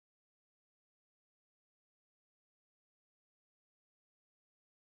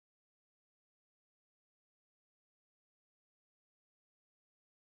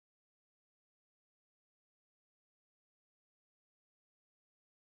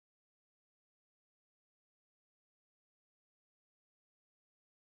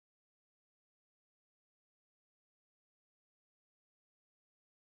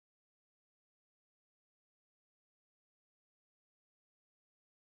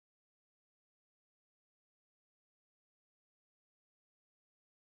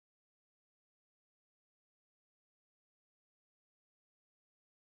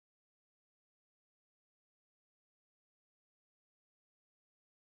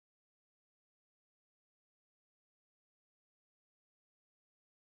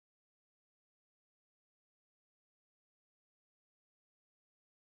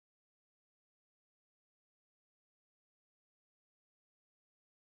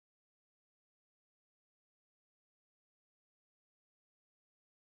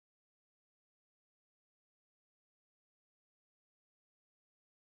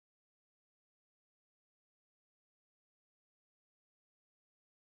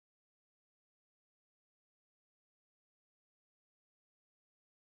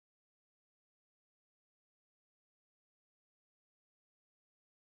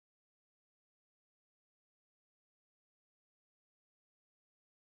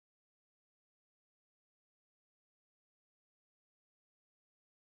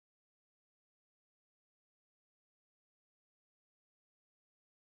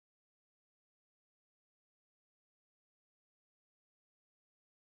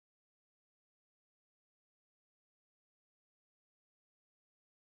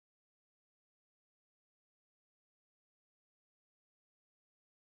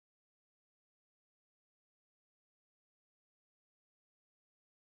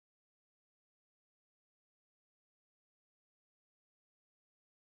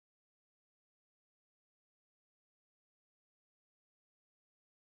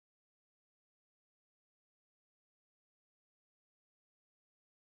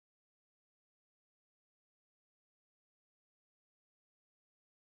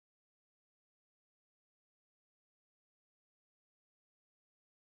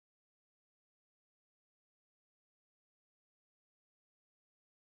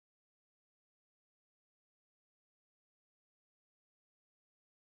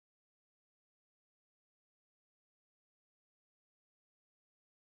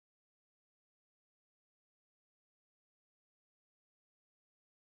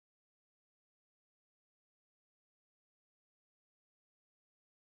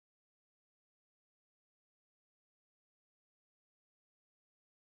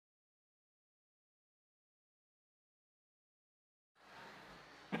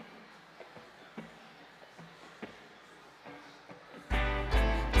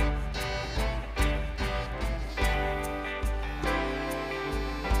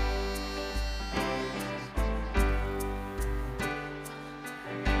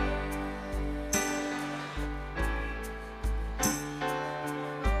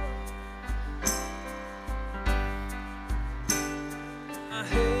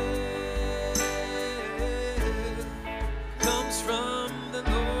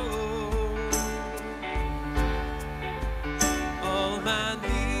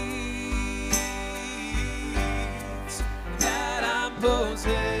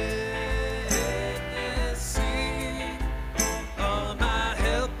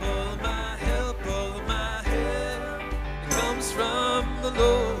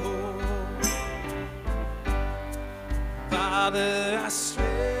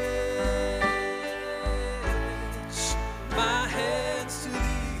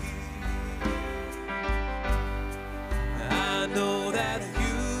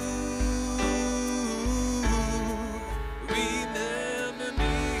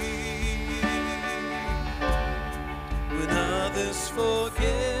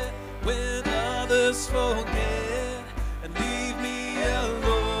forget, when others forget and leave me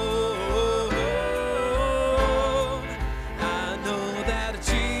alone. I know that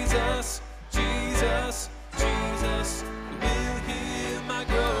Jesus, Jesus, Jesus will hear my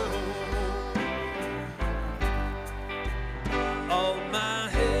groan. All my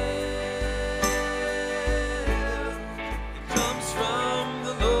help, it comes from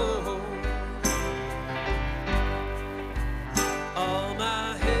the Lord. All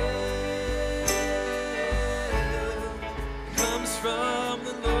my help, it comes from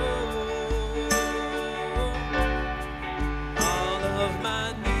the Lord. All of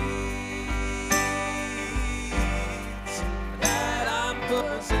my needs that I'm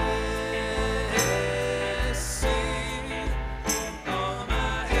possessing, all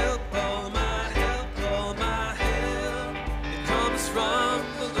my help, all my help, all my help, it comes from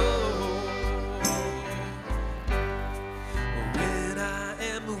the Lord. When I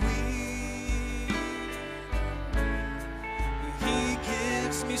am weak, He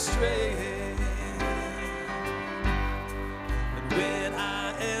gives me strength. And when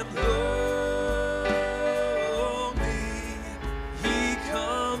I am lonely, He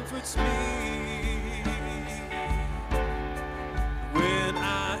comforts me. When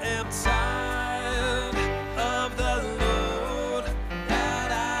I am tired of the load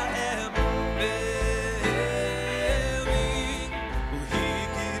that I am bearing, He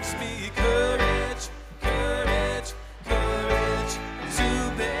gives me courage, courage, courage to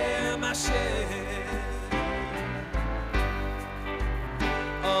bear my share.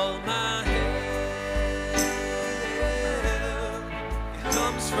 All my help, it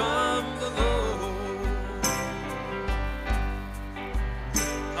comes from the Lord.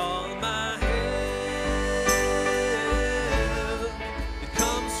 All my help, it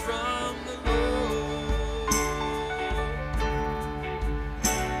comes from the Lord.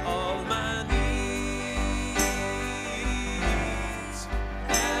 All my needs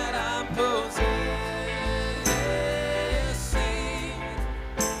that I'm possessing,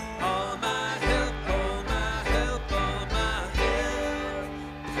 all my help, all my help, all my help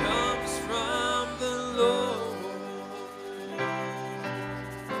comes from the Lord.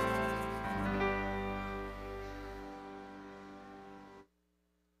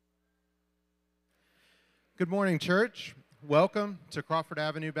 Good morning, church. Welcome to Crawford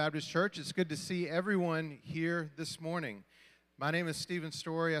Avenue Baptist Church. It's good to see everyone here this morning. My name is Stephen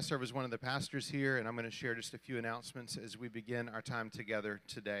Story. I serve as one of the pastors here, and I'm going to share just a few announcements as we begin our time together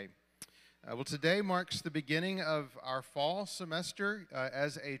today. Well, today marks the beginning of our fall semester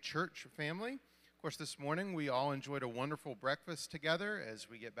as a church family. Of course, this morning we all enjoyed a wonderful breakfast together as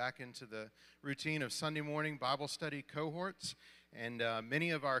we get back into the routine of Sunday morning Bible study cohorts. And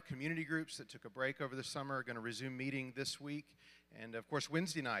many of our community groups that took a break over the summer are going to resume meeting this week. And, of course,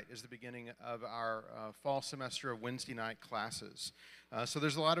 Wednesday night is the beginning of our fall semester of Wednesday night classes. So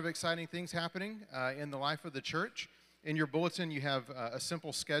there's a lot of exciting things happening in the life of the church. In your bulletin, you have a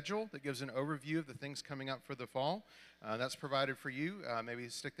simple schedule that gives an overview of the things coming up for the fall. That's provided for you. Maybe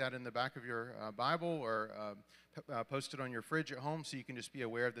stick that in the back of your Bible or post it on your fridge at home so you can just be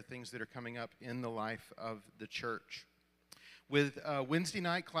aware of the things that are coming up in the life of the church. With Wednesday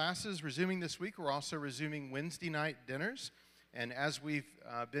night classes resuming this week, we're also resuming Wednesday night dinners. And as we've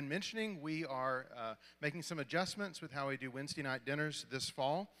been mentioning, we are making some adjustments with how we do Wednesday night dinners this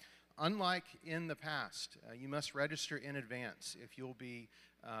fall. Unlike in the past, you must register in advance if you'll be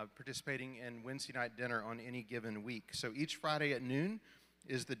participating in Wednesday night dinner on any given week. So each Friday at noon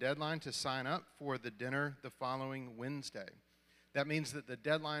is the deadline to sign up for the dinner the following Wednesday. That means that the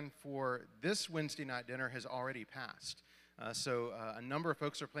deadline for this Wednesday night dinner has already passed. So a number of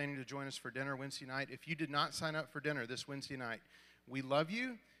folks are planning to join us for dinner Wednesday night. If you did not sign up for dinner this Wednesday night, we love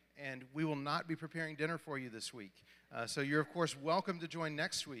you, and we will not be preparing dinner for you this week. So you're, of course, welcome to join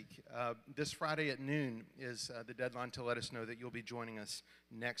next week. This Friday at noon is the deadline to let us know that you'll be joining us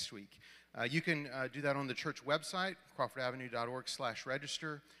next week. You can do that on the church website,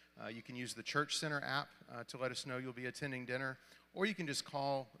 crawfordavenue.org/register. You can use the Church Center app to let us know you'll be attending dinner, or you can just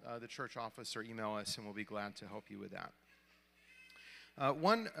call the church office or email us, and we'll be glad to help you with that.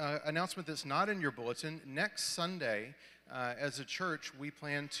 One announcement that's not in your bulletin, next Sunday, as a church, we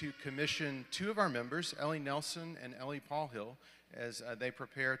plan to commission two of our members, Ellie Nelson and Ellie Paulhill, as they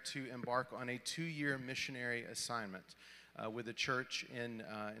prepare to embark on a 2-year missionary assignment. with a church in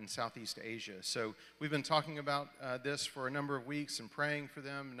Southeast Asia. So we've been talking about this for a number of weeks and praying for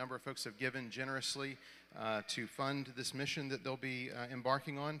them. A number of folks have given generously to fund this mission that they'll be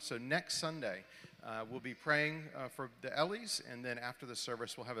embarking on. So next Sunday, we'll be praying for the Ellies, and then after the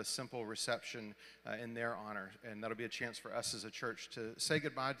service, we'll have a simple reception in their honor. And that'll be a chance for us as a church to say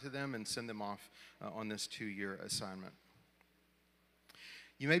goodbye to them and send them off on this 2-year assignment.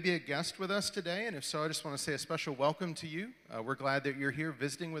 You may be a guest with us today, and if so, I just want to say a special welcome to you. We're glad that you're here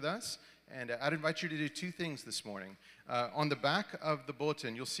visiting with us, and I'd invite you to do 2 things this morning. On the back of the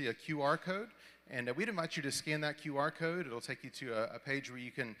bulletin, you'll see a QR code, and we'd invite you to scan that QR code. It'll take you to a page where you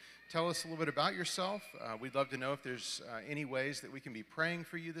can tell us a little bit about yourself. We'd love to know if there's any ways that we can be praying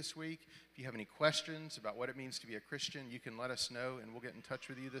for you this week. If you have any questions about what it means to be a Christian, you can let us know, and we'll get in touch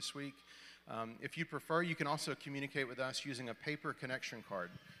with you this week. If you prefer, you can also communicate with us using a paper connection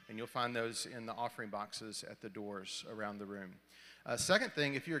card, and you'll find those in the offering boxes at the doors around the room. Second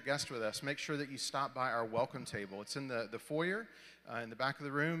thing, if you're a guest with us, make sure that you stop by our welcome table. It's in the foyer in the back of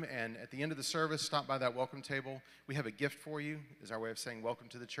the room, and at the end of the service, stop by that welcome table. We have a gift for you, is our way of saying welcome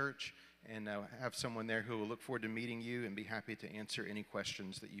to the church, and have someone there who will look forward to meeting you and be happy to answer any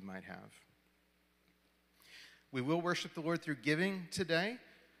questions that you might have. We will worship the Lord through giving today.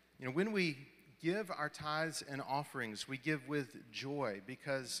 You know, when we give our tithes and offerings, we give with joy,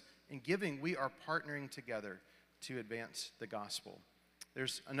 because in giving, we are partnering together to advance the gospel.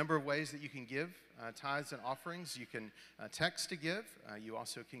 There's a number of ways that you can give tithes and offerings. You can text to give. You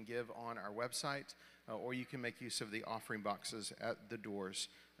also can give on our website, or you can make use of the offering boxes at the doors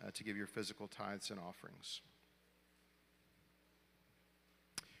to give your physical tithes and offerings.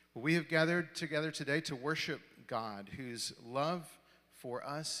 Well, we have gathered together today to worship God, whose love for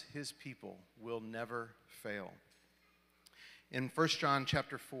us, his people, will never fail. In 1 John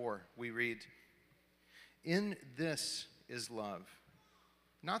chapter 4, we read, "In this is love,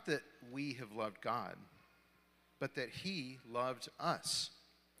 not that we have loved God, but that he loved us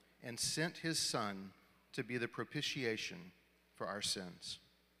and sent his Son to be the propitiation for our sins."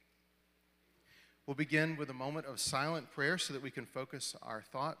 We'll begin with a moment of silent prayer so that we can focus our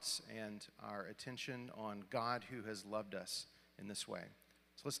thoughts and our attention on God who has loved us in this way.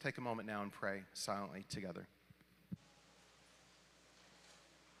 So let's take a moment now and pray silently together.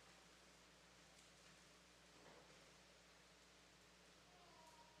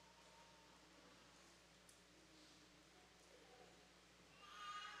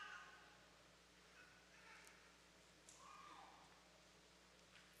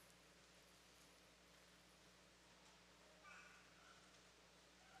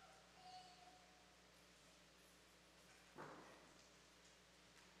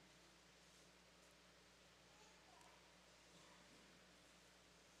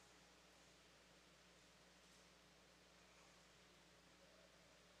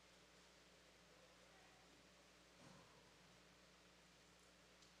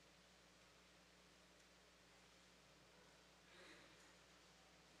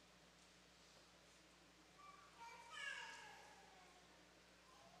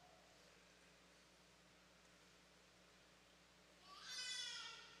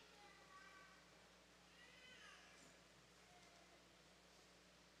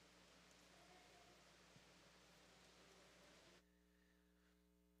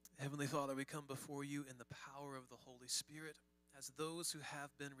 Heavenly Father, we come before you in the power of the Holy Spirit as those who have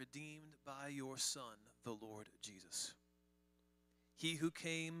been redeemed by your Son, the Lord Jesus. He who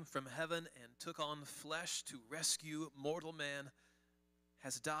came from heaven and took on flesh to rescue mortal man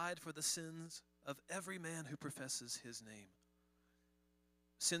has died for the sins of every man who professes his name.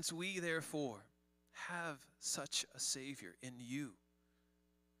 Since we, therefore, have such a Savior in you,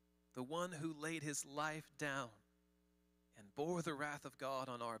 the one who laid his life down and bore the wrath of God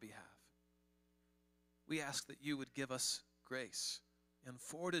on our behalf, we ask that you would give us grace and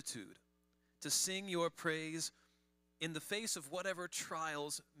fortitude to sing your praise in the face of whatever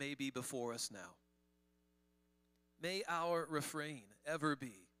trials may be before us now. May our refrain ever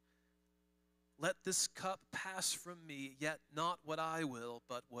be, "Let this cup pass from me, yet not what I will,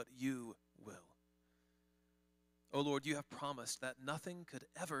 but what you will." O Lord, you have promised that nothing could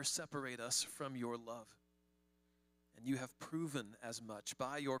ever separate us from your love. And you have proven as much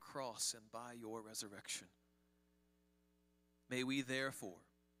by your cross and by your resurrection. May we therefore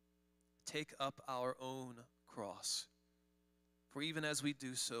take up our own cross. For even as we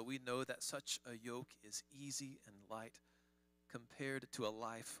do so, we know that such a yoke is easy and light compared to a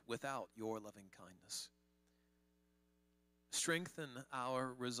life without your loving kindness. Strengthen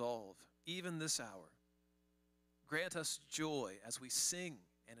our resolve, even this hour. Grant us joy as we sing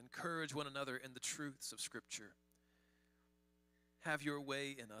and encourage one another in the truths of Scripture. have your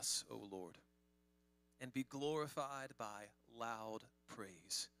way in us, O Lord, and be glorified by loud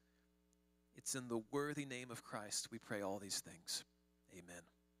praise. It's in the worthy name of Christ we pray all these things. Amen.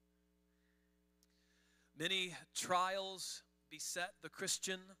 Many trials beset the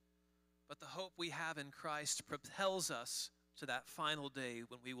Christian, but the hope we have in Christ propels us to that final day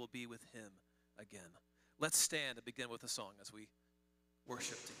when we will be with him again. Let's stand and begin with a song as we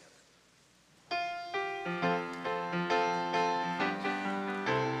worship together.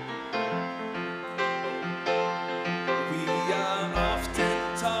 We are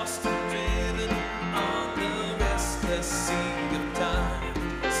often tossed and driven on the restless sea of time.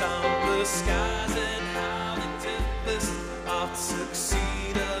 Soundless skies and howling tempest oft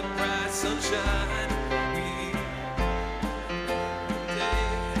succeed a bright sunshine.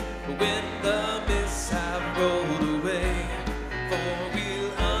 When the mists have rolled away, for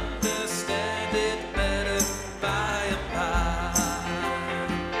we'll understand it better by and by.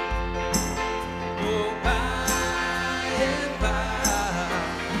 Oh, by and by,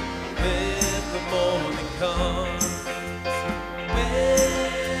 when the morning comes,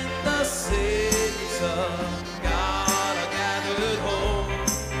 when the saints of God are gathered home,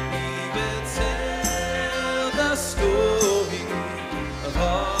 we will tell the story of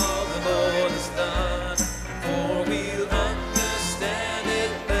all done, for we'll understand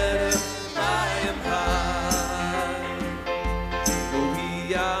it better by and by.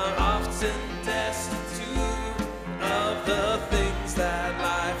 We are often destitute of the things that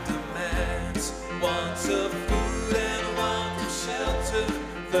life demands, want of food and want of shelter,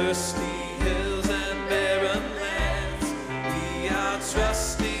 thirsty hills and barren lands. We are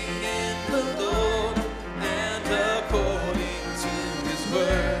trusting in the Lord, and according to his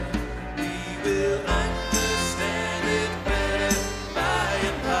word, we'll understand it better by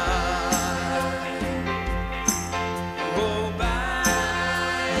and by. Oh, by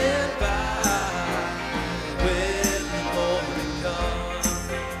and by, when the morning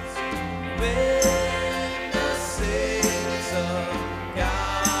comes, when the saints of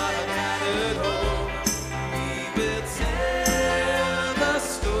God are gathered home, we will tell the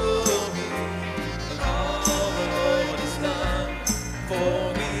story of all the Lord has done, for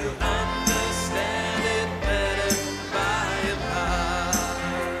we'll understand it better by and by.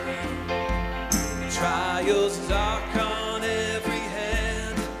 Trials dark on every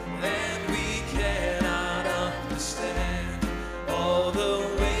hand, and we cannot understand all the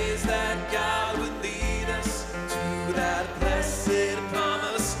ways that God would lead us to that blessed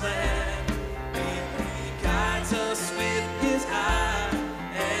promised land. He guides us with his eye,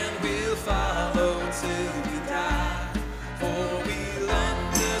 and we'll follow till we die, for we'll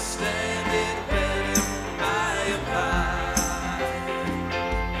understand it better by and by.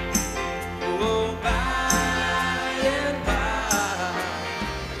 Oh, by and by,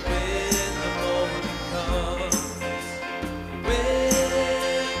 when the morning comes, when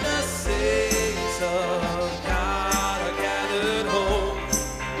the saints of God are gathered home,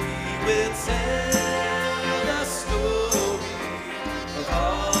 we will tell the story of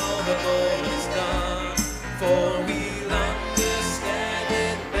all the Lord has done, for we'll understand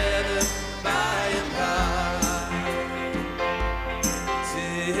it better by and by.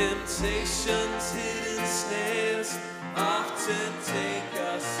 Temptations, hidden snares, often take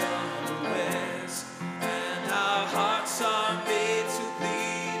us unawares, and our hearts are made to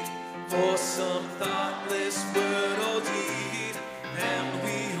bleed for some thoughtless word or deed, and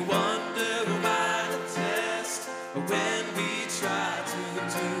we wonder why the test when we try to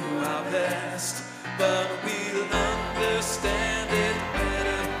do our best, but we'll understand it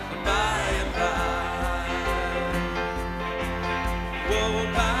better by and by. Oh,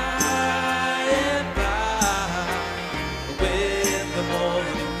 by and by, when the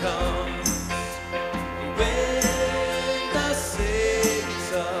morning comes, when the saints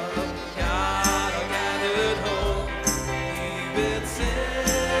of God are gathered home, we will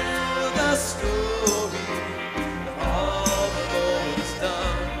tell the story of all the Lord has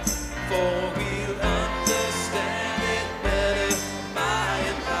done, for we'll understand it better by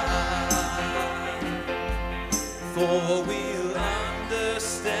and by. For we'll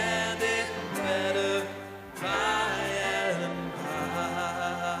understand it better by and by.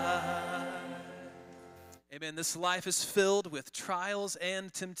 Amen. This life is filled with trials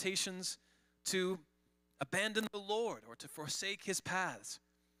and temptations to abandon the Lord or to forsake his paths.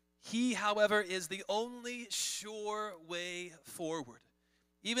 He, however, is the only sure way forward,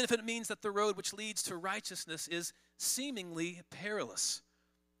 even if it means that the road which leads to righteousness is seemingly perilous.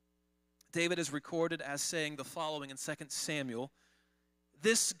 David is recorded as saying the following in 2 Samuel,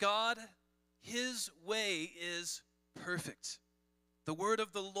 "This God, his way is perfect. The word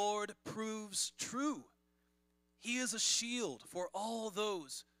of the Lord proves true. He is a shield for all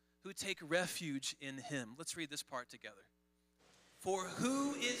those who take refuge in him. Let's read this part together. For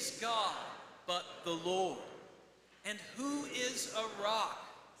who is God but the Lord? And who is a rock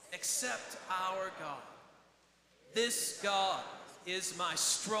except our God? This God is my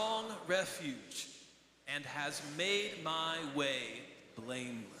strong refuge and has made my way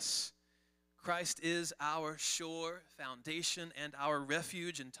blameless. Christ is our sure foundation and our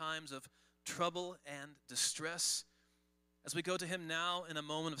refuge in times of trouble and distress. As we go to him now in a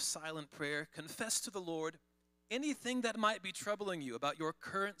moment of silent prayer, confess to the Lord anything that might be troubling you about your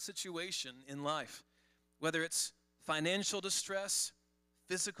current situation in life, whether it's financial distress,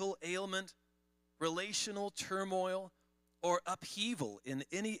 physical ailment, relational turmoil, or upheaval in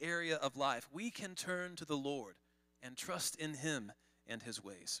any area of life. We can turn to the Lord and trust in him and his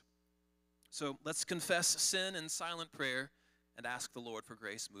ways. So let's confess sin in silent prayer and ask the Lord for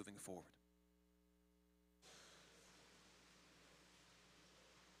grace moving forward.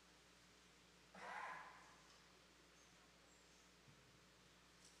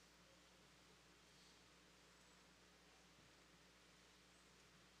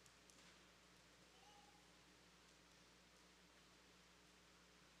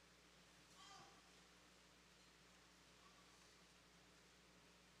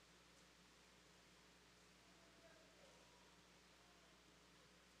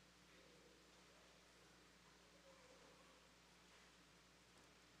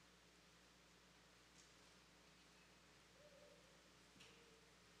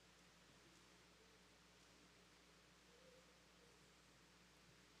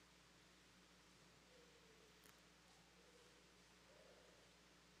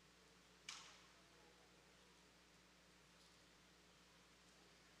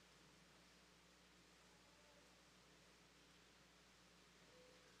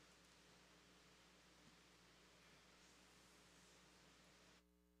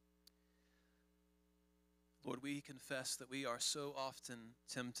 Lord, we confess that we are so often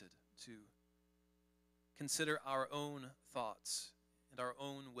tempted to consider our own thoughts and our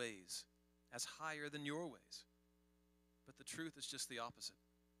own ways as higher than your ways. But the truth is just the opposite.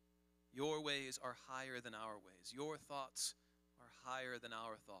 Your ways are higher than our ways. Your thoughts are higher than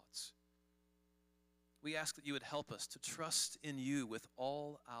our thoughts. We ask that you would help us to trust in you with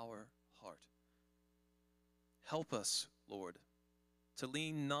all our heart. Help us, Lord, to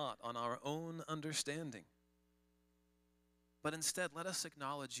lean not on our own understanding, but instead let us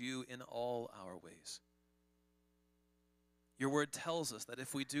acknowledge you in all our ways. Your word tells us that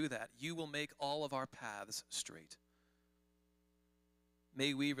if we do that, you will make all of our paths straight.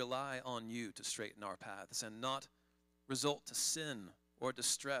 May we rely on you to straighten our paths and not resort to sin or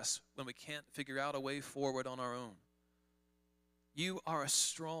distress when we can't figure out a way forward on our own. You are a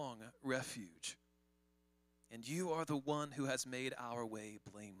strong refuge, and you are the one who has made our way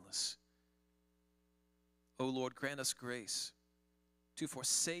blameless. O Lord, grant us grace to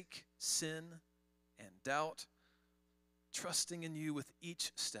forsake sin and doubt, trusting in you with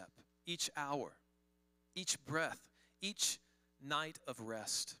each step, each hour, each breath, each night of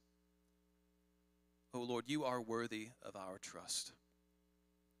rest. O Lord, you are worthy of our trust.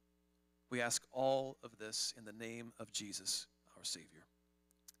 We ask all of this in the name of Jesus, our Savior.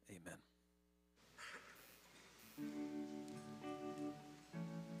 Amen.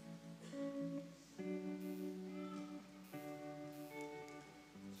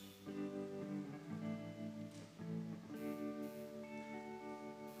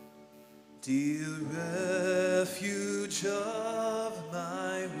 Dear refuge of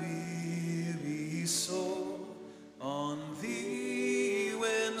my weary soul, on thee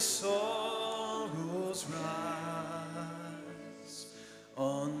when sorrows rise,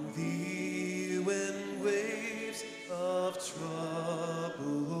 on thee when waves of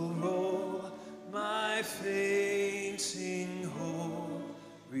trouble roll, my fainting hope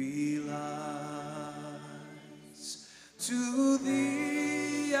relies. To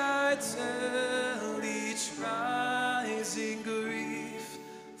thee I tell each rising grief,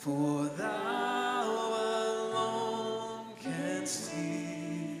 for thou alone canst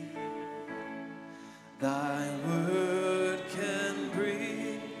heal. Thy word can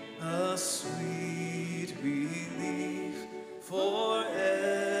bring a sweet relief for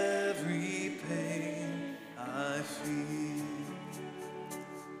every pain I feel.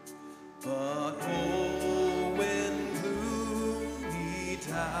 But oh, when gloomy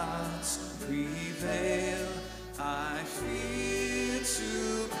doubts prevail, I fear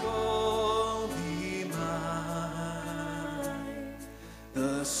to call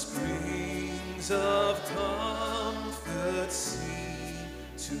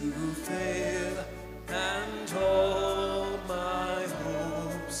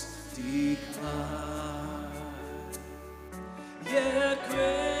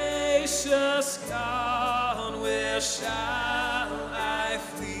gracious God, where shall I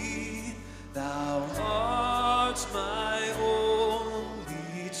flee? Thou art my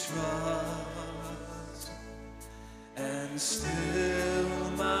only trust, and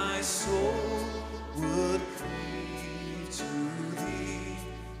still my soul would cleave to thee,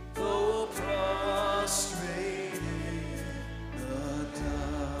 though prostrate in the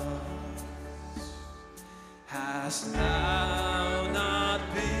dust. Hast thou not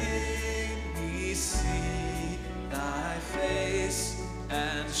bid me seek thy face,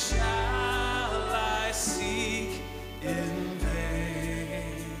 and shall I seek in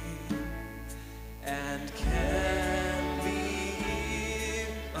vain? And can the ear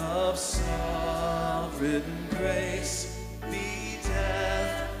of sovereign grace be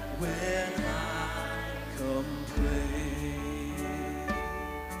deaf when I complain?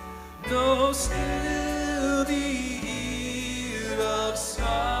 No, still the ear of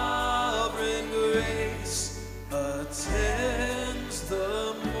sovereign grace attends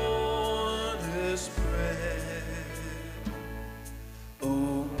the mourner's prayer.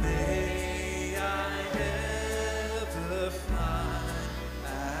 Oh, may I ever find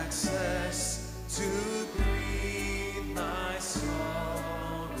access to greet my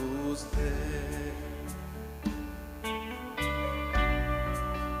sorrows there.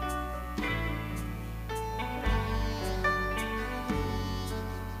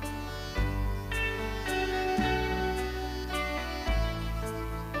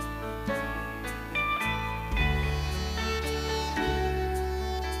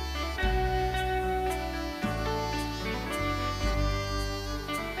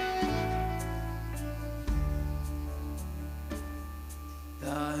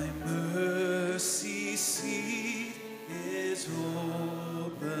 Thy mercy seat is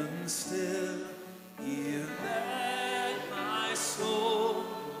open still. Here let my soul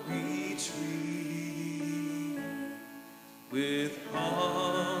retreat. With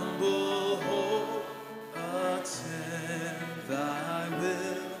humble hope attend thy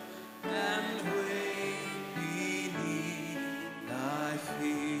will, and wait beneath thy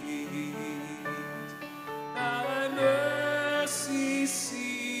feet. Thy mercy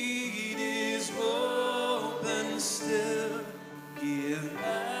seat is open still. Here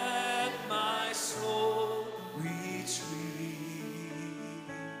let my soul retreat.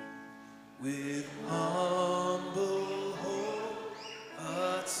 With humble hope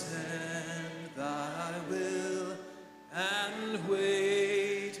attend thy will, and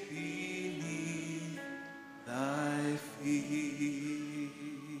wait beneath thy feet.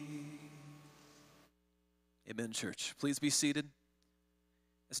 Amen, church. Please be seated.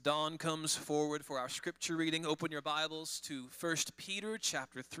 As Don comes forward for our scripture reading, open your Bibles to 1 Peter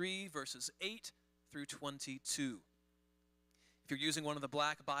chapter 3, verses 8 through 22. If you're using one of the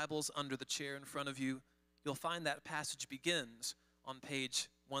black Bibles under the chair in front of you, you'll find that passage begins on page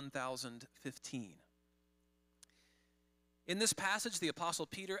 1015. In this passage, the Apostle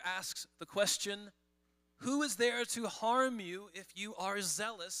Peter asks the question, who is there to harm you if you are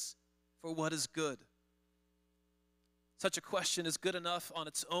zealous for what is good? Such a question is good enough on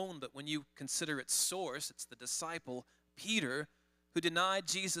its own, but when you consider its source, it's the disciple Peter who denied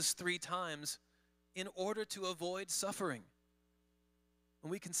Jesus 3 times in order to avoid suffering.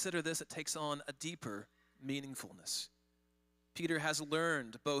 When we consider this, it takes on a deeper meaningfulness. Peter has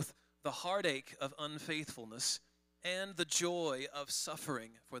learned both the heartache of unfaithfulness and the joy of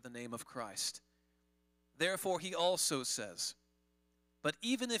suffering for the name of Christ. Therefore, he also says, but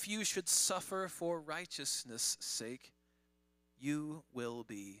even if you should suffer for righteousness' sake, you will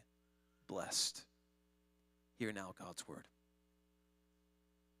be blessed. Hear now God's word.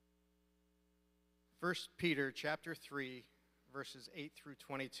 1 Peter chapter 3, verses 8 through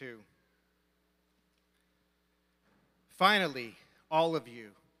 22. Finally, all of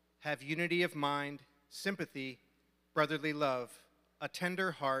you have unity of mind, sympathy, brotherly love, a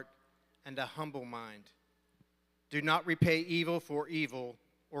tender heart, and a humble mind. Do not repay evil for evil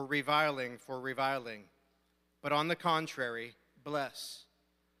or reviling for reviling, but on the contrary, bless.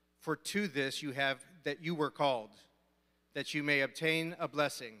 For to this you have that you were called, that you may obtain a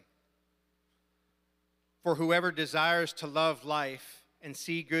blessing. For whoever desires to love life and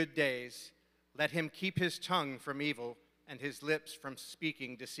see good days, let him keep his tongue from evil and his lips from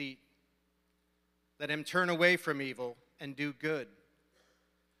speaking deceit. Let him turn away from evil and do good.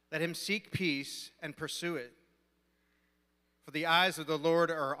 Let him seek peace and pursue it. For the eyes of the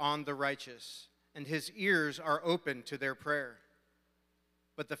Lord are on the righteous, and his ears are open to their prayer.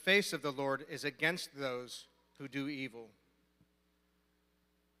 But the face of the Lord is against those who do evil.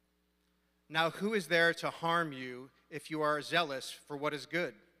 Now who is there to harm you if you are zealous for what is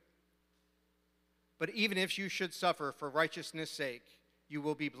good? But even if you should suffer for righteousness' sake, you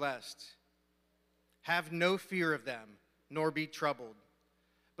will be blessed. Have no fear of them, nor be troubled.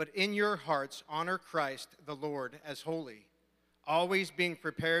 But in your hearts honor Christ the Lord as holy, always being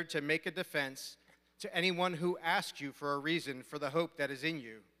prepared to make a defense to anyone who asks you for a reason for the hope that is in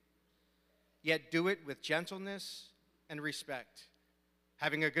you. Yet do it with gentleness and respect,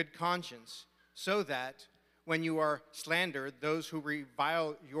 having a good conscience, so that when you are slandered, those who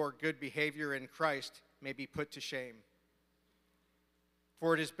revile your good behavior in Christ may be put to shame.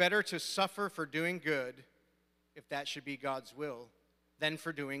 For it is better to suffer for doing good, if that should be God's will, than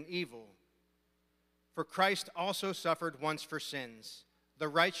for doing evil. For Christ also suffered once for sins, the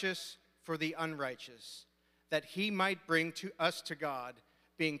righteous for the unrighteous, that he might bring us to God,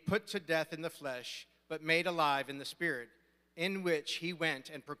 being put to death in the flesh, but made alive in the Spirit, in which he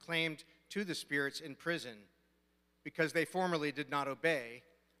went and proclaimed to the spirits in prison, because they formerly did not obey,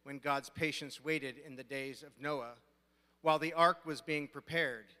 when God's patience waited in the days of Noah, while the ark was being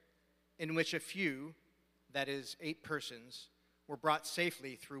prepared, in which a few, that is, 8 persons, were brought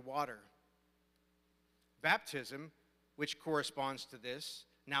safely through water. Baptism, which corresponds to this,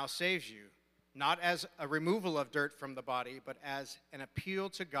 now saves you, not as a removal of dirt from the body, but as an appeal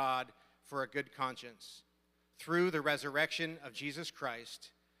to God for a good conscience, through the resurrection of Jesus Christ,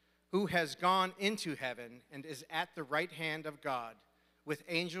 who has gone into heaven and is at the right hand of God, with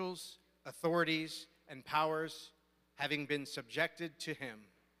angels, authorities, and powers having been subjected to him.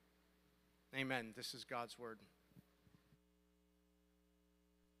 Amen. This is God's word.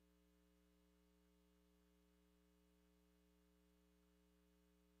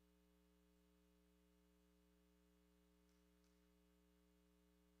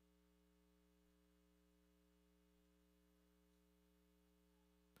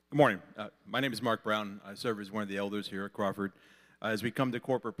 Good morning. My name is Mark Brown. I serve as one of the elders here at Crawford. As we come to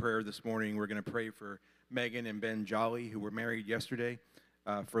corporate prayer this morning, we're going to pray for Megan and Ben Jolly, who were married yesterday,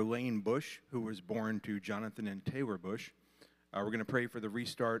 for Lane Bush, who was born to Jonathan and Taylor Bush. We're going to pray for the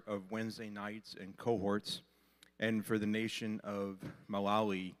restart of Wednesday nights and cohorts, and for the nation of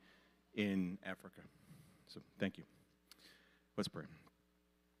Malawi in Africa. So thank you. Let's pray.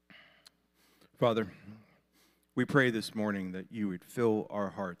 Father, we pray this morning that you would fill our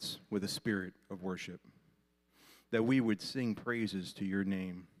hearts with a spirit of worship, that we would sing praises to your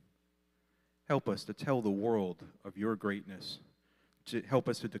name. Help us to tell the world of your greatness, to help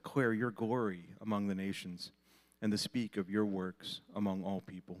us to declare your glory among the nations, and to speak of your works among all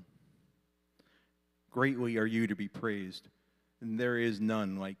people. Greatly are you to be praised, and there is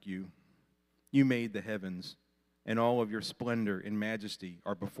none like you. You made the heavens, and all of your splendor and majesty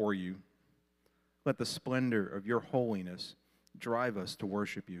are before you. Let the splendor of your holiness drive us to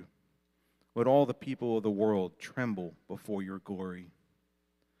worship you. Let all the people of the world tremble before your glory.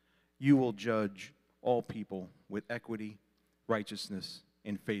 You will judge all people with equity, righteousness,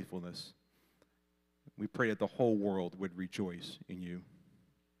 and faithfulness. We pray that the whole world would rejoice in you.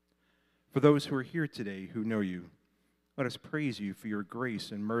 For those who are here today who know you, let us praise you for your grace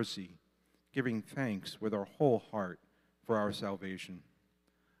and mercy, giving thanks with our whole heart for our salvation.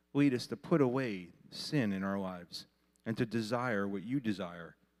 Lead us to put away sin in our lives and to desire what you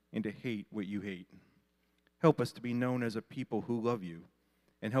desire and to hate what you hate. Help us to be known as a people who love you,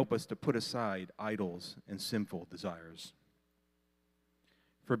 and help us to put aside idols and sinful desires.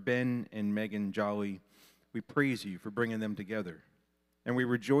 For Ben and Megan Jolly, we praise you for bringing them together, and we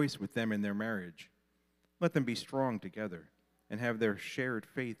rejoice with them in their marriage. Let them be strong together and have their shared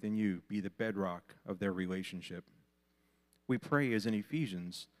faith in you be the bedrock of their relationship. We pray, as in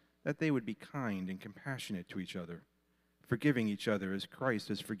Ephesians, that they would be kind and compassionate to each other, forgiving each other as Christ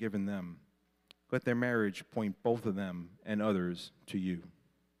has forgiven them. Let their marriage point both of them and others to you.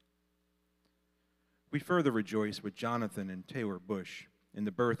 We further rejoice with Jonathan and Taylor Bush in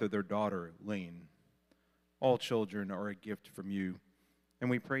the birth of their daughter, Lane. All children are a gift from you,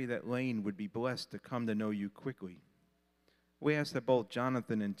 and we pray that Lane would be blessed to come to know you quickly. We ask that both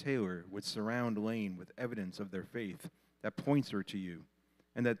Jonathan and Taylor would surround Lane with evidence of their faith that points her to you,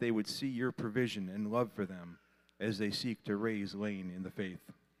 and that they would see your provision and love for them as they seek to raise Lane in the faith.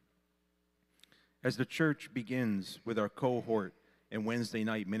 As the church begins with our cohort and Wednesday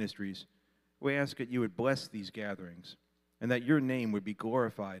night ministries, we ask that you would bless these gatherings and that your name would be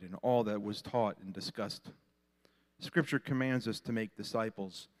glorified in all that was taught and discussed. Scripture commands us to make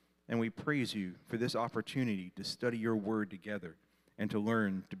disciples, and we praise you for this opportunity to study your word together and to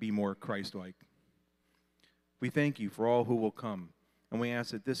learn to be more Christ-like. We thank you for all who will come, and we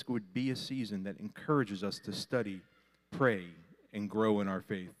ask that this would be a season that encourages us to study, pray, and grow in our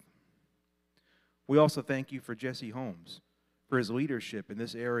faith. We also thank you for Jesse Holmes, for his leadership in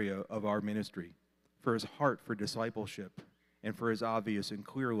this area of our ministry, for his heart for discipleship, and for his obvious and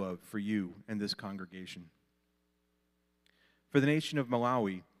clear love for you and this congregation. For the nation of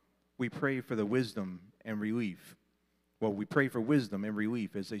Malawi, we pray for the wisdom and relief. Well, we pray for wisdom and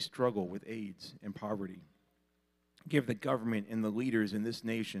relief as they struggle with AIDS and poverty. Give the government and the leaders in this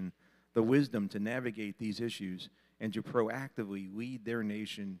nation the wisdom to navigate these issues and to proactively lead their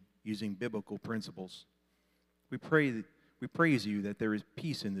nation using biblical principles. We praise you that there is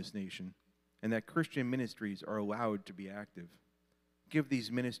peace in this nation and that Christian ministries are allowed to be active. Give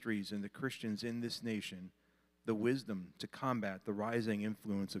these ministries and the Christians in this nation the wisdom to combat the rising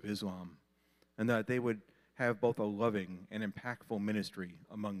influence of Islam, and that they would have both a loving and impactful ministry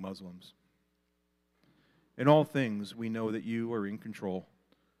among Muslims. In all things, we know that you are in control.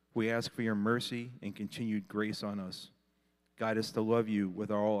 We ask for your mercy and continued grace on us. Guide us to love you with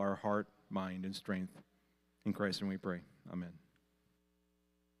all our heart, mind, and strength. In Christ's name we pray. Amen.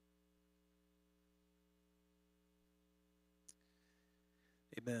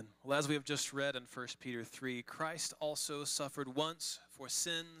 Amen. Well, as we have just read in 1 Peter 3, Christ also suffered once for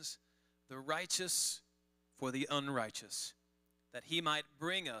sins, the righteous for the unrighteous, that he might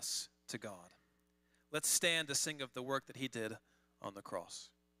bring us to God. Let's stand to sing of the work that he did on the cross.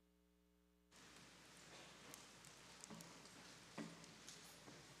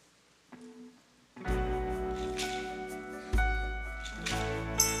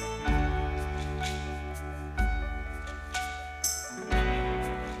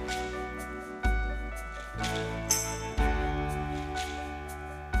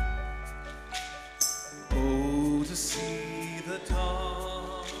 Oh, to see the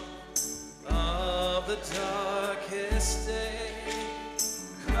dawn of the darkest day,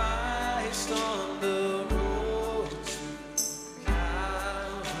 Christ on the road to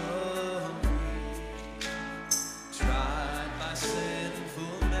Calvary, tried by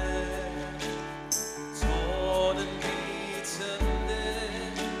sinful men, torn and beaten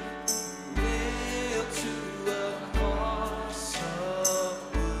dead, nailed to a cross of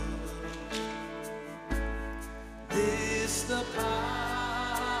wood. This the power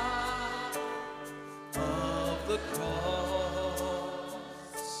of the cross.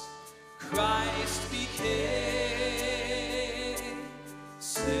 Christ became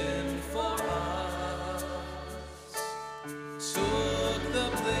sin for us, took the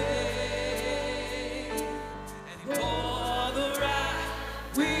blame, and he bore the wrath.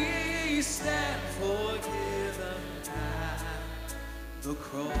 We stand forgiven at the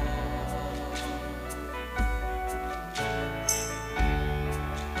cross.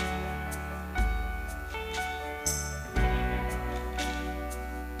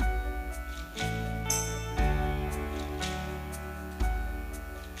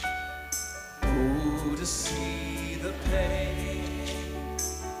 Oh, to see the pain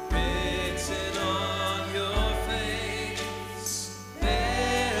written on your face,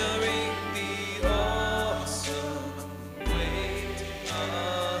 bearing the awesome weight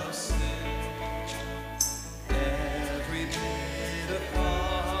of sin. Every bit of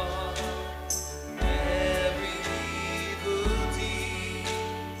fault, every evil deed,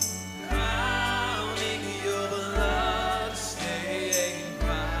 crowning your blood-stained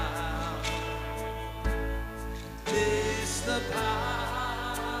brow. This the power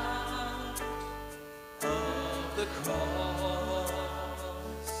of the cross.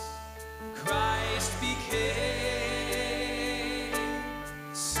 Christ became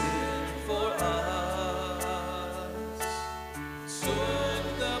sin for us, took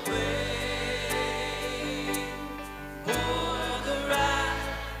the blame, bore the wrath.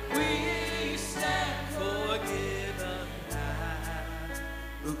 We stand forgiven at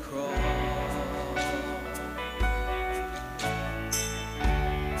the cross.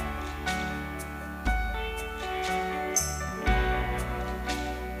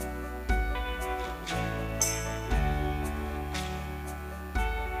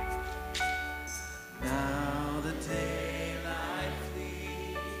 Now the daylight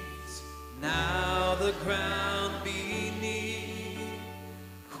flees, now the ground beneath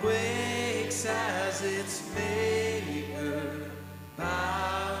quakes as its maker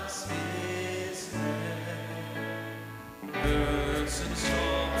bows his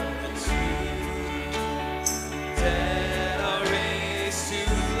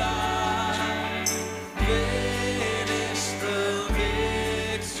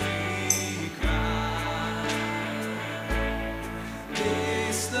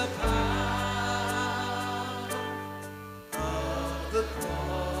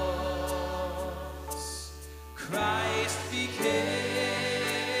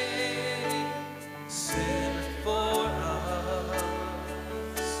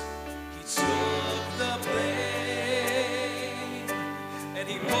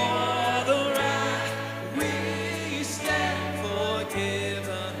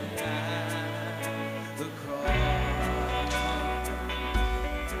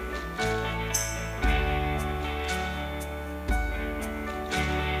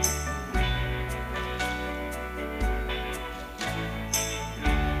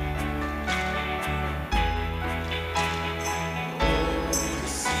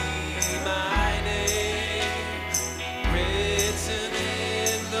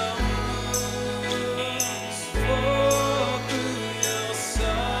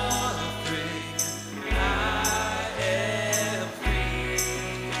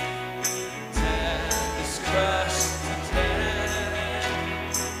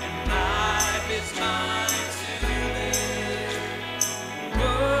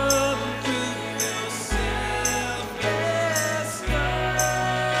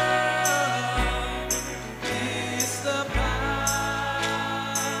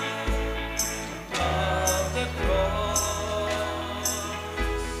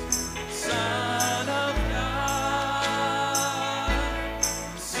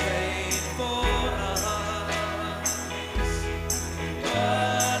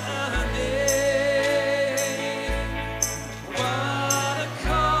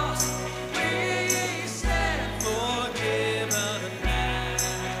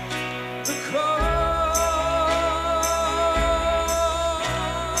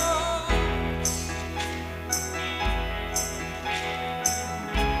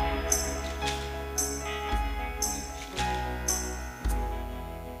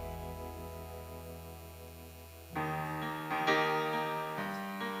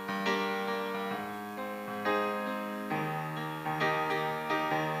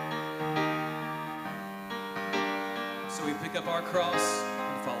pick up our cross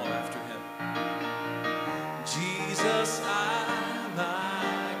and follow after him. Jesus, I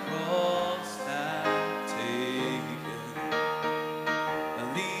my cross have taken,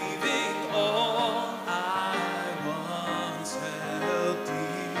 leaving all I once held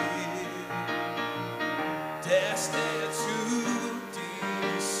dear, destined to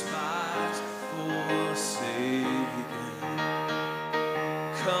despise, forsaken.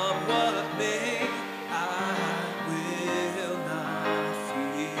 Come what may, I will not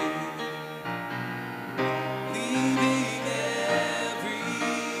fear. Leaving every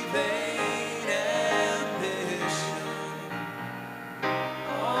vain ambition,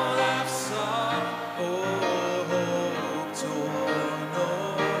 all I've sought or hoped or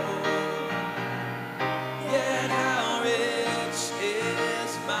known. Yet how rich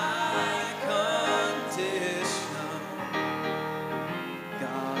is my condition.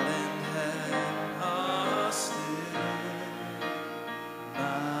 God and heaven are still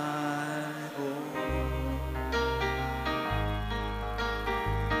my own.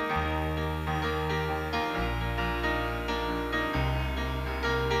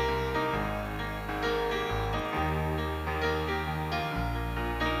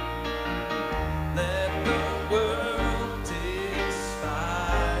 Let the world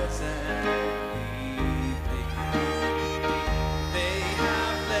despise and leave me. They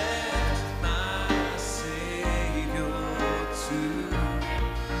have left my Savior to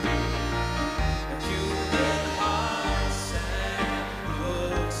human hearts and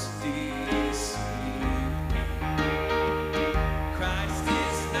looks deceive me. Christ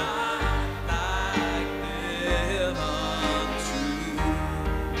is not like them untrue.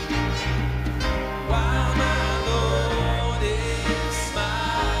 While my Lord is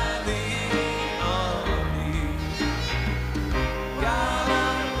smiling on me, God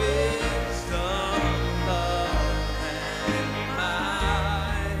of wisdom, love, and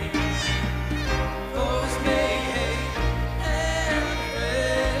might, those may hate and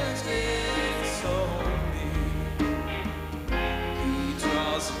friends disown me. He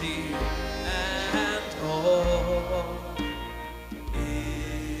draws near and all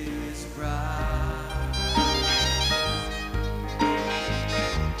is bright.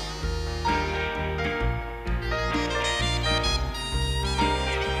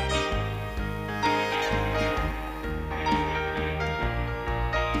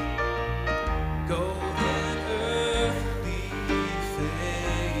 Gold and earthly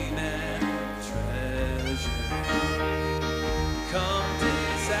fame and treasure, come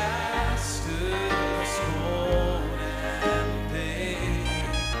disaster, scorn, and pain.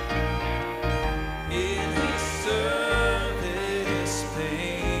 In his service,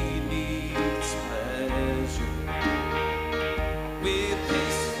 pain needs pleasure. With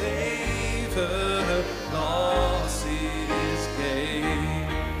his favor, loss is gain.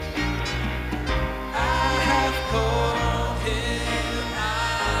 I have called him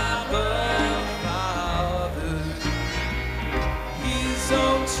Abba Father, his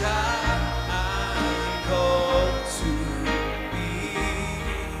own child I'm called to be.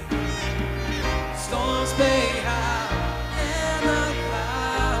 Storms may howl and the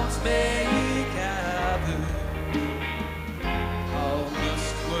clouds may gather, all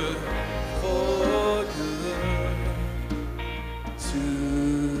must work for good to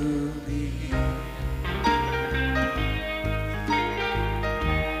me.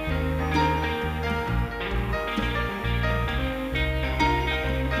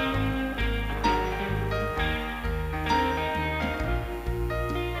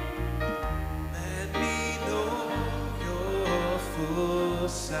 Let me know your full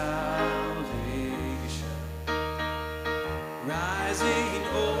salvation, rising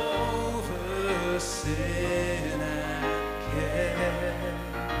over sin and care.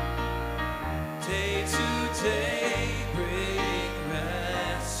 Day to day bring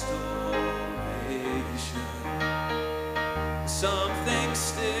restoration. Something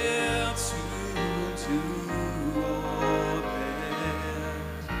still to do or bear.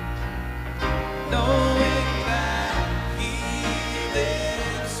 Knowing that he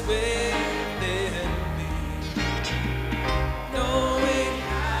lives within me, knowing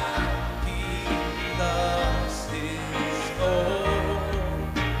how he loves his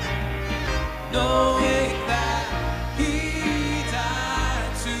own, knowing that he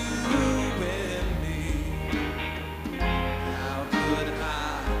died to win me. How could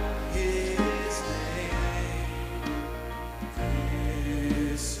I his name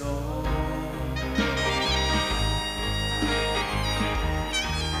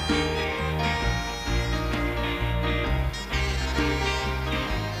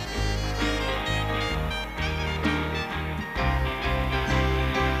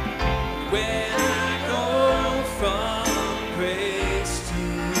When I go from grace to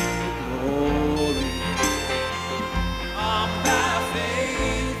glory, I'm by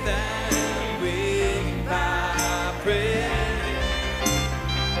faith and waiting by prayer.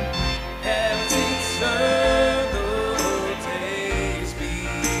 Heaven's eternal days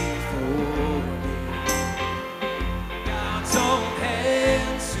before me. God's own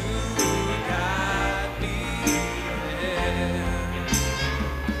hands to guide me there.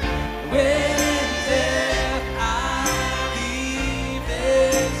 When in death I leave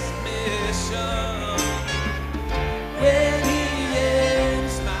this mission, when He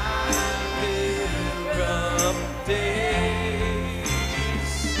ends my pilgrim days,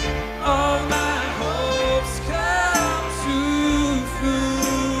 all my hopes come to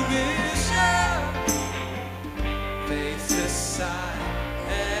fruition. Faith aside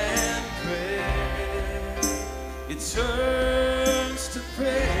and prayer, it turns to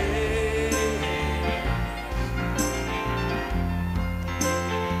praise.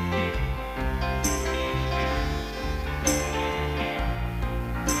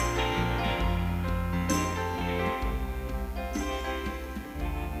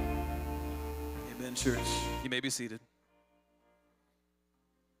 Amen, church. You may be seated.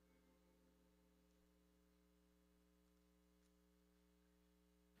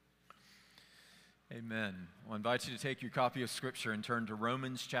 Amen. I'll invite you to take your copy of Scripture and turn to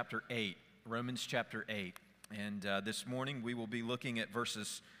Romans chapter 8. Romans chapter 8. And this morning we will be looking at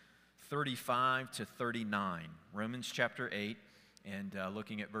verses 35 to 39. Romans chapter 8 and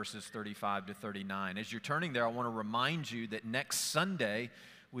looking at verses 35 to 39. As you're turning there, I want to remind you that next Sunday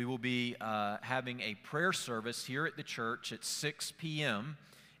we will be having a prayer service here at the church at 6 p.m.,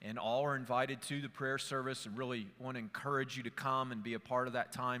 and all are invited to the prayer service, and really want to encourage you to come and be a part of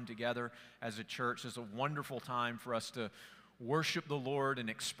that time together as a church. It's a wonderful time for us to worship the Lord and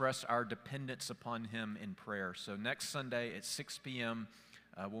express our dependence upon Him in prayer. So next Sunday at 6 p.m.,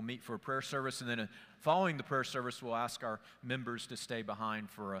 we'll meet for a prayer service, and then following the prayer service, we'll ask our members to stay behind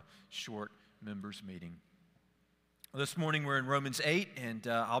for a short members meeting. This morning we're in Romans 8, and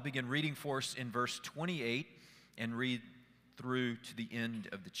I'll begin reading for us in verse 28 and read through to the end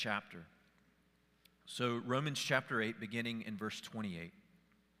of the chapter. So Romans chapter 8, beginning in verse 28.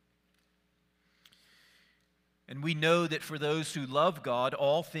 And we know that for those who love God,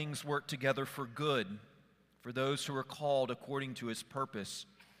 all things work together for good, for those who are called according to His purpose.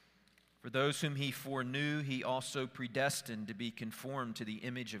 For those whom He foreknew, He also predestined to be conformed to the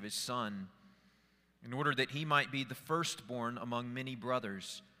image of His Son, in order that He might be the firstborn among many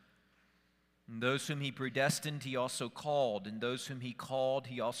brothers. And those whom He predestined, He also called. And those whom He called,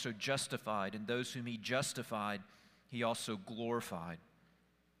 He also justified. And those whom He justified, He also glorified.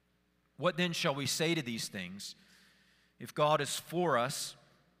 What then shall we say to these things? If God is for us,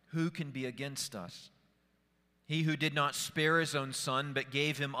 who can be against us? He who did not spare His own Son, but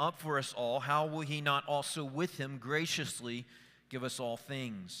gave Him up for us all, how will He not also with Him graciously give us all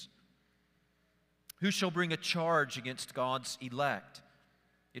things? Who shall bring a charge against God's elect?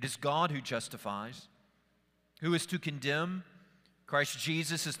 It is God who justifies. Who is to condemn? Christ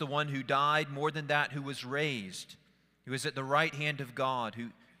Jesus is the one who died, more than that, who was raised, who is at the right hand of God, who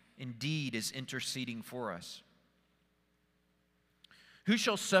indeed is interceding for us. Who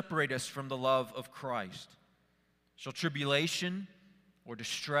shall separate us from the love of Christ? Shall tribulation, or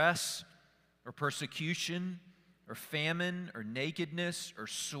distress, or persecution, or famine, or nakedness,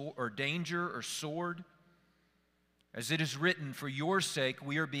 or danger, or sword? As it is written, for your sake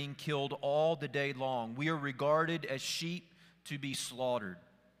we are being killed all the day long. We are regarded as sheep to be slaughtered.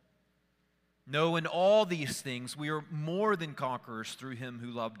 No, in all these things we are more than conquerors through Him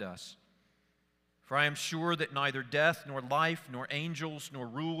who loved us. For I am sure that neither death, nor life, nor angels, nor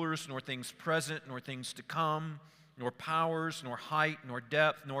rulers, nor things present, nor things to come, nor powers, nor height, nor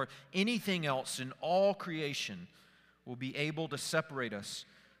depth, nor anything else in all creation will be able to separate us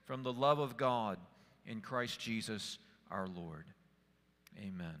from the love of God in Christ Jesus our Lord.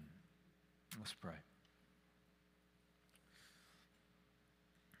 Amen. Let's pray.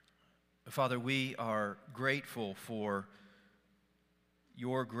 Father, we are grateful for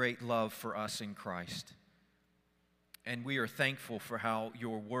your great love for us in Christ. And we are thankful for how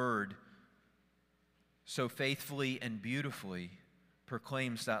your word so faithfully and beautifully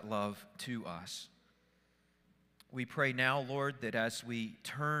proclaims that love to us. We pray now, Lord, that as we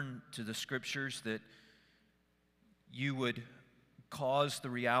turn to the Scriptures, that you would cause the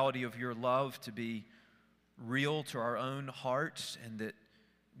reality of your love to be real to our own hearts, and that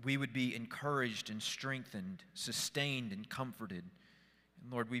we would be encouraged and strengthened, sustained and comforted.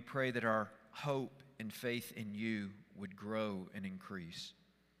 And Lord, we pray that our hope and faith in you would grow and increase.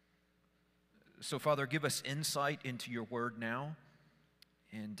 So, Father, give us insight into your word now,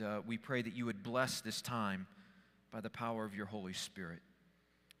 and we pray that you would bless this time by the power of your Holy Spirit.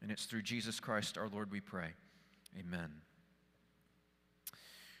 And it's through Jesus Christ our Lord we pray. Amen.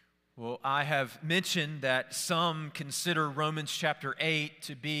 Well, I have mentioned that some consider Romans chapter 8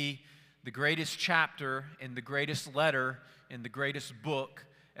 to be the greatest chapter and the greatest letter and the greatest book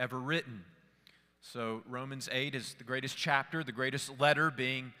ever written. So Romans 8 is the greatest chapter, the greatest letter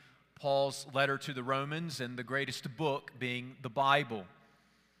being Paul's letter to the Romans, and the greatest book being the Bible.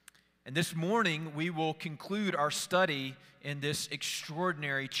 And this morning we will conclude our study in this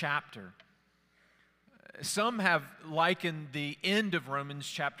extraordinary chapter. Some have likened the end of Romans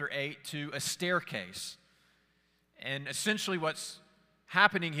chapter 8 to a staircase. And essentially what's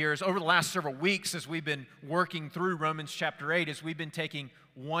happening here is over the last several weeks as we've been working through Romans chapter 8 is we've been taking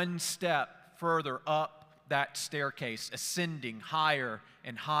one step further up that staircase, ascending higher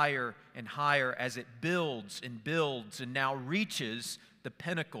and higher and higher as it builds and now reaches the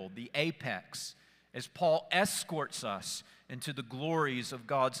pinnacle, the apex, as Paul escorts us into the glories of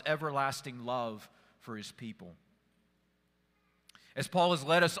God's everlasting love for his people. As Paul has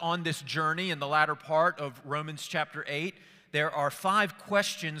led us on this journey in the latter part of Romans chapter 8, there are 5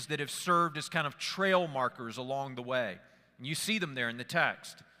 questions that have served as kind of trail markers along the way. And you see them there in the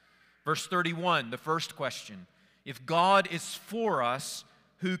text. Verse 31, the first question, if God is for us,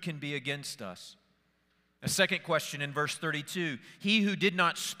 who can be against us? A second question in verse 32, he who did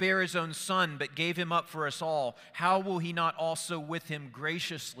not spare his own son but gave him up for us all, how will he not also with him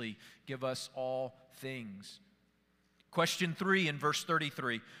graciously give us all things? Question 3 in verse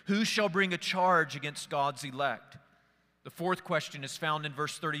 33, who shall bring a charge against God's elect? The fourth question is found in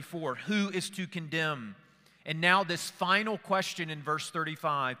verse 34, who is to condemn? And now this final question in verse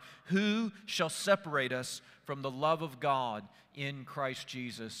 35, who shall separate us from the love of God in Christ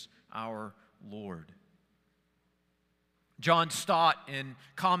Jesus our Lord? John Stott, in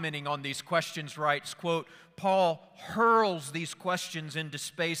commenting on these questions, writes, quote, Paul hurls these questions into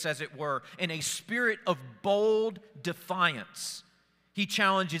space, as it were, in a spirit of bold defiance. He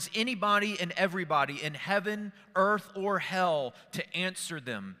challenges anybody and everybody in heaven, earth, or hell to answer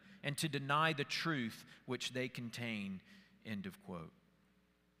them and to deny the truth which they contain, end of quote.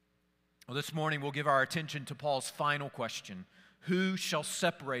 Well, this morning we'll give our attention to Paul's final question, who shall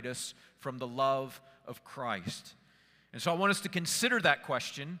separate us from the love of Christ? And so I want us to consider that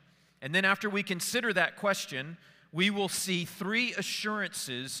question, and then after we consider that question, we will see 3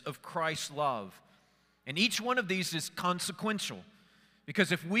 assurances of Christ's love. And each one of these is consequential,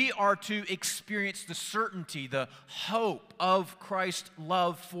 because if we are to experience the certainty, the hope of Christ's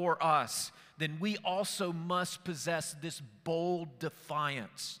love for us, then we also must possess this bold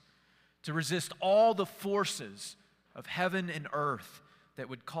defiance to resist all the forces of heaven and earth that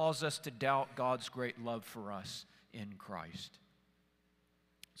would cause us to doubt God's great love for us in Christ.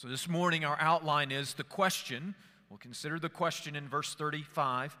 So this morning our outline is the question. We'll consider the question in verse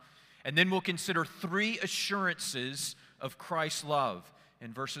 35, and then we'll consider 3 assurances of Christ's love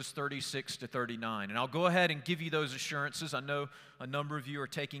in verses 36 to 39. And I'll go ahead and give you those assurances. I know a number of you are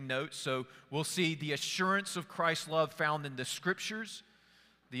taking notes, so we'll see the assurance of Christ's love found in the Scriptures,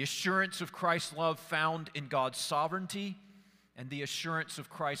 the assurance of Christ's love found in God's sovereignty, and the assurance of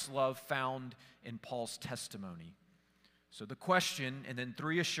Christ's love found in Paul's testimony. So the question, and then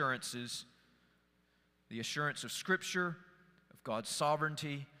 3 assurances, the assurance of Scripture, of God's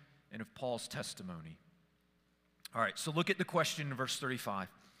sovereignty, and of Paul's testimony. All right, so look at the question in verse 35.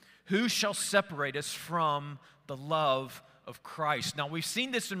 Who shall separate us from the love of Christ? Now, we've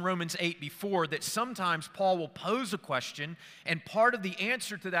seen this in Romans 8 before, that sometimes Paul will pose a question, and part of the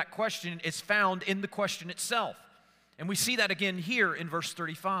answer to that question is found in the question itself. And we see that again here in verse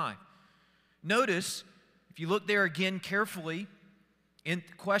 35. Notice, if you look there again carefully in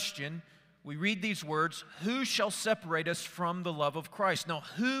the question, we read these words, who shall separate us from the love of Christ? Now,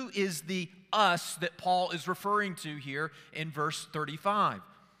 who is the us that Paul is referring to here in verse 35?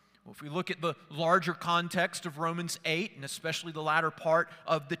 Well, if we look at the larger context of Romans 8, and especially the latter part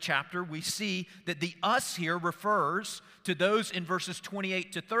of the chapter, we see that the us here refers to those in verses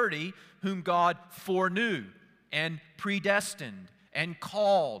 28 to 30 whom God foreknew and predestined and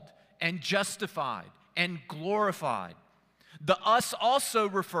called and justified and glorified. The us also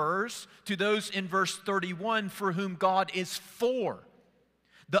refers to those in verse 31 for whom God is for.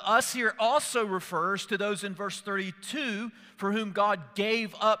 The us here also refers to those in verse 32 for whom God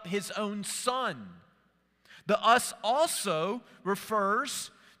gave up his own son. The us also refers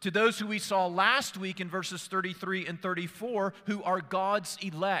to those who we saw last week in verses 33 and 34, who are God's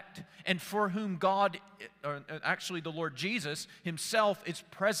elect, and for whom God, actually the Lord Jesus himself, is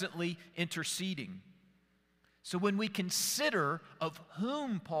presently interceding. So when we consider of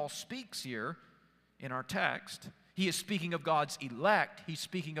whom Paul speaks here in our text, he is speaking of God's elect, he's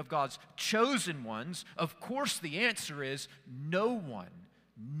speaking of God's chosen ones. Of course, the answer is no one,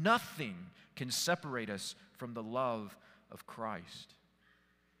 nothing can separate us from the love of Christ.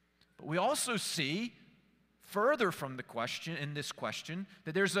 But we also see further from the question, in this question,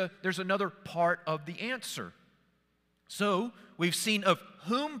 that there's another part of the answer. So we've seen of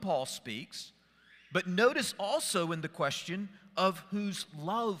whom Paul speaks, but notice also in the question of whose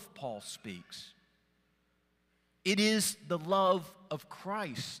love Paul speaks. It is the love of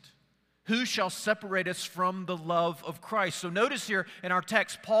Christ. Who shall separate us from the love of Christ? So notice here in our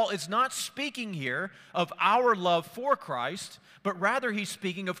text, Paul is not speaking here of our love for Christ, but rather he's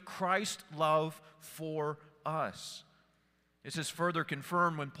speaking of Christ's love for us. This is further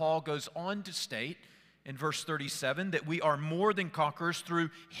confirmed when Paul goes on to state in verse 37 that we are more than conquerors through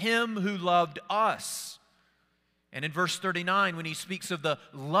him who loved us. And in verse 39 when he speaks of the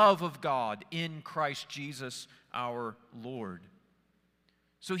love of God in Christ Jesus our Lord.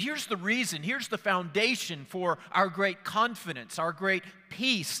 So here's the reason, here's the foundation for our great confidence, our great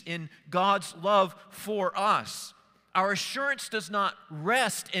peace in God's love for us. Our assurance does not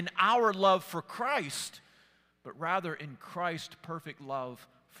rest in our love for Christ, but rather in Christ's perfect love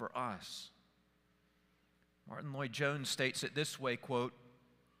for us. Martin Lloyd-Jones states it this way, quote,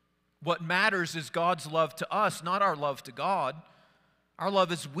 "What matters is God's love to us, not our love to God. Our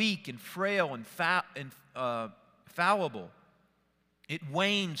love is weak and frail and fallible. It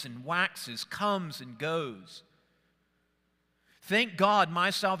wanes and waxes, comes and goes. Thank God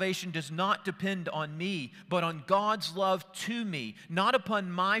my salvation does not depend on me, but on God's love to me, not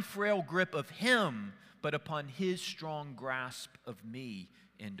upon my frail grip of Him, but upon His strong grasp of me."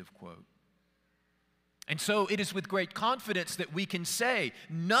 End of quote. And so it is with great confidence that we can say,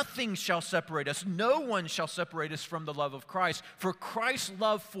 nothing shall separate us, no one shall separate us from the love of Christ, for Christ's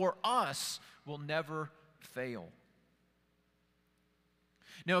love for us will never fail.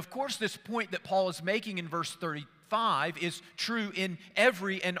 Now, of course, this point that Paul is making in verse 35 is true in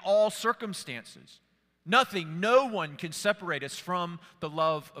every and all circumstances. Nothing, no one can separate us from the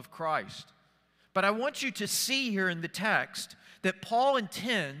love of Christ. But I want you to see here in the text that Paul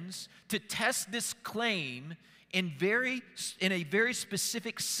intends to test this claim in a very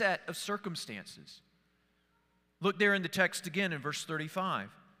specific set of circumstances. Look there in the text again in verse 35.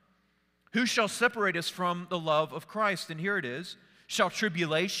 Who shall separate us from the love of Christ? And here it is. Shall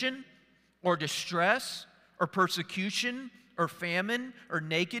tribulation or distress or persecution or famine or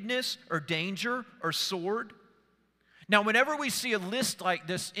nakedness or danger or sword? Now, whenever we see a list like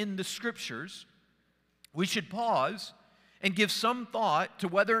this in the Scriptures, we should pause and give some thought to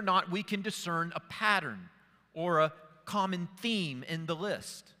whether or not we can discern a pattern or a common theme in the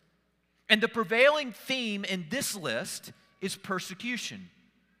list. And the prevailing theme in this list is persecution.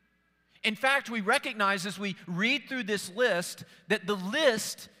 In fact, we recognize as we read through this list that the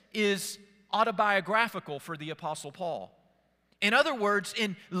list is autobiographical for the Apostle Paul. In other words,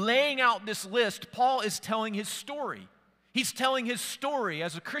 in laying out this list, Paul is telling his story. He's telling his story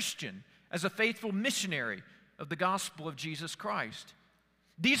as a Christian, as a faithful missionary of the gospel of Jesus Christ.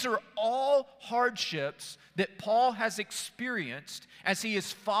 These are all hardships that Paul has experienced as he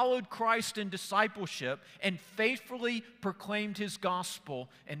has followed Christ in discipleship and faithfully proclaimed his gospel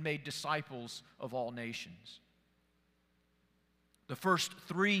and made disciples of all nations. The first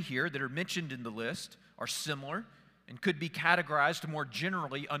three here that are mentioned in the list are similar and could be categorized more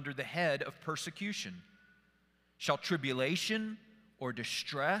generally under the head of persecution. Shall tribulation or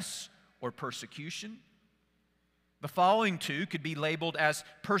distress or persecution? The following two could be labeled as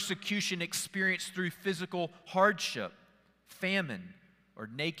persecution experienced through physical hardship, famine, or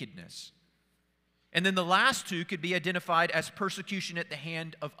nakedness. And then the last two could be identified as persecution at the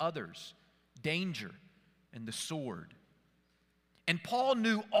hand of others, danger, and the sword. And Paul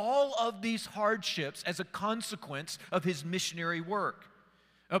knew all of these hardships as a consequence of his missionary work.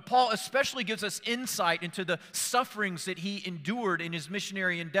 Paul especially gives us insight into the sufferings that he endured in his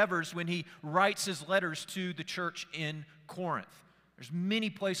missionary endeavors when he writes his letters to the church in Corinth. There's many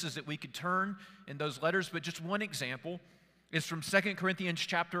places that we could turn in those letters, but just one example is from 2 Corinthians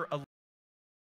chapter 11.